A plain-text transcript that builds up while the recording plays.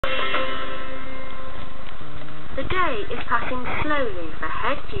The day is passing slowly for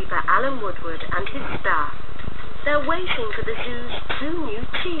head keeper Alan Woodward and his staff. They're waiting for the zoo's 2 new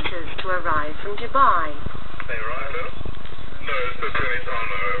cheetahs to arrive from Dubai. They arrived, Alan? No, it's the 20 time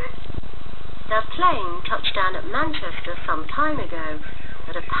over. Their plane touched down at Manchester some time ago,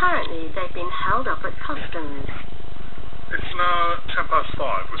 but apparently they've been held up at customs. It's now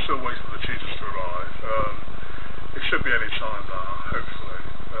 5:10. We're still waiting for the cheetahs to arrive. It should be any time now, hopefully,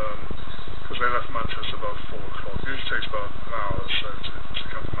 because they left Manchester about 4 o'clock. It usually takes about an hour or so to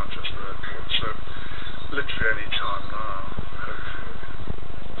come to Manchester Airport, so literally any time now, hopefully.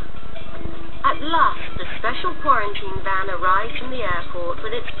 At last, the special quarantine van arrives from the airport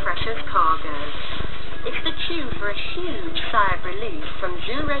with its precious cargo. It's the cue for a huge sigh of relief from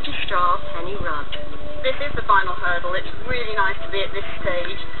Zoo Registrar Penny Rudd. This is the final hurdle. It's really nice to be at this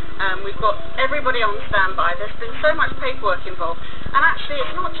stage. We've got everybody on standby. There's been so much paperwork involved. And actually,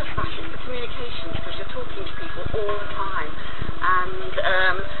 it's not just that, it's the communications, because you're talking to people all the time.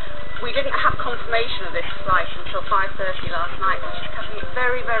 And we didn't have confirmation of this flight until 5:30 last night, which is cutting it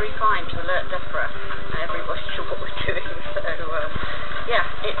very, very fine to alert DEFRA and everybody to what we're doing. So, yeah,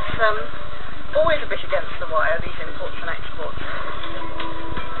 it's always a bit against the wire, these imports and exports.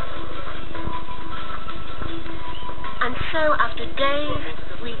 And so, after days,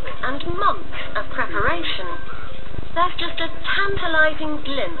 weeks and months of preparation, there's just a tantalising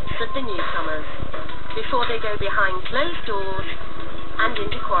glimpse of the newcomers before they go behind closed doors and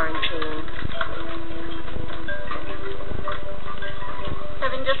into quarantine.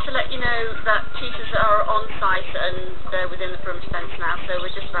 Kevin, just to let you know that cheetahs are on site and they're within the perimeter fence now, so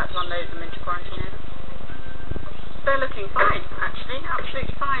we're just about to unload them into quarantine. They're looking fine, actually,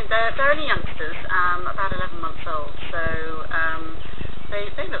 absolutely fine. They're only youngsters, about 11 months old, so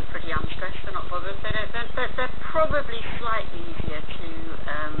they look pretty unstressed. They're not bothered. They're probably slightly easier to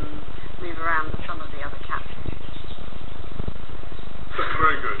move around than some of the other cats. That's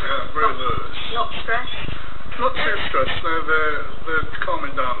very good, yeah, very alert. Not stressed? Not too stressed, no, they're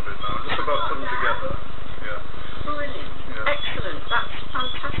calming down a bit now, just about putting together, yeah. Brilliant, yeah. Excellent, that's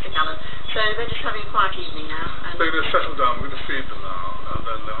fantastic, Alan. So they're just having a quiet evening now? And they're going to settle down, we're going to feed them now, and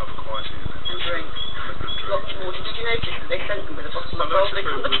then they'll have a quiet evening. And drink. Lots of water. Did you notice that they sent them with a bottle of bubbling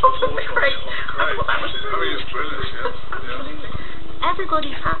on the top of the crate? I thought that was brilliant. I mean, it's brilliant, yeah. Absolutely.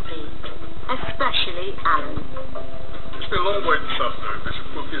 Everybody's happy, especially Alan. It's been a long wait this afternoon, but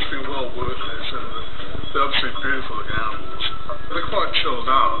it's been well worth it, and they're absolutely beautiful looking animals. They're quite chilled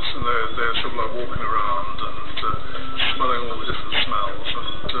out, and they're sort of like walking around and smelling all the different smells,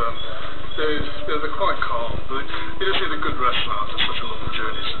 and they're quite calm. They just need a good rest now to